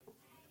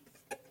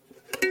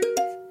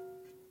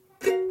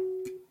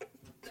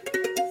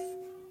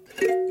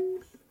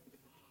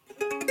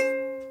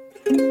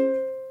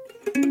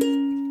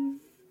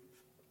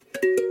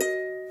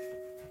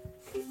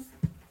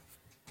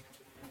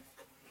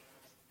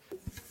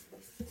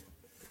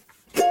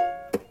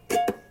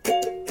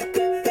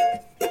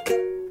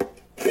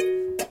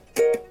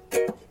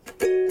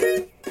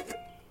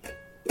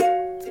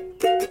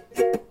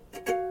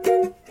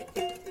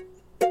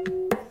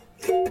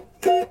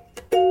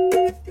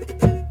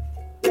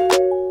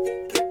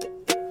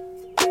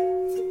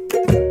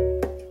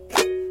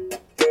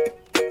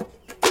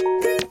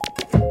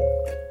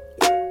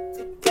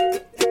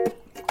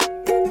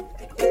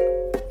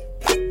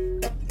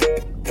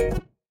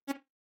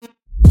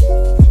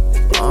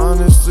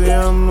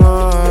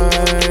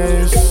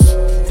realize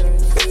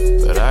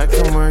that I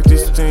can work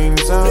these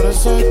things out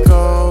as I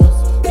go.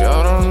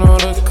 Y'all don't know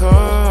the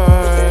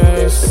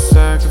cost.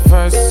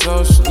 Sacrifice a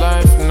social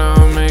life, now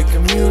I'm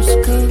making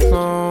music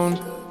alone.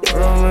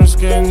 Rumors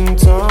getting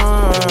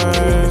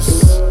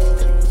tossed.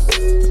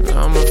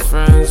 Now my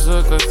friends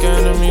look like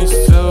enemies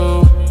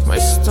too. My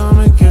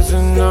stomach is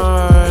in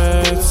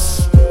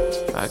knots.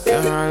 I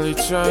can hardly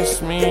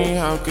trust me,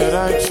 how could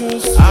I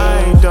trust you?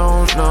 I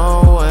don't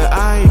know what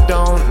I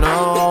don't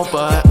know,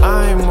 but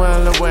I'm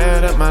well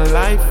aware that my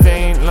life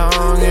ain't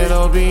long,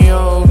 it'll be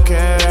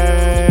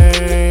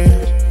okay.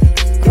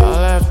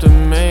 I'll have to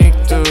make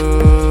do.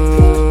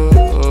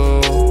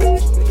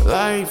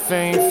 Life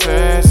ain't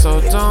fair,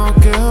 so don't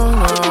get hung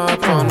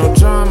up on no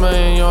drama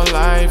in your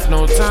life.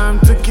 No time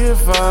to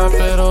give up,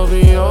 it'll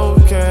be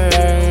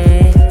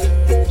okay.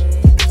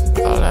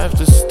 I'll have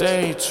to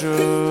stay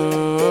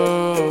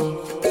true.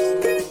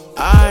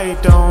 I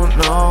don't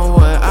know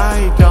what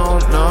I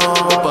don't know,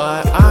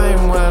 but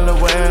I'm well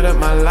aware that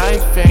my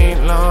life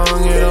ain't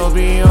long, it'll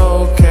be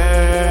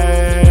okay.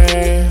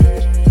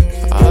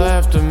 I'll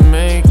have to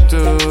make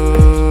do.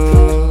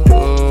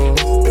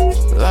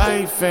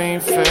 Life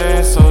ain't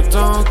fair, so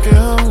don't get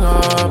hung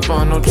up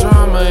on no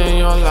drama in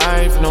your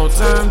life. No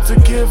time to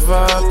give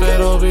up,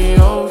 it'll be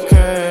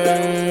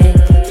okay.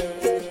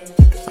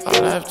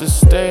 I'll have to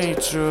stay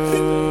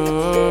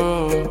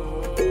true.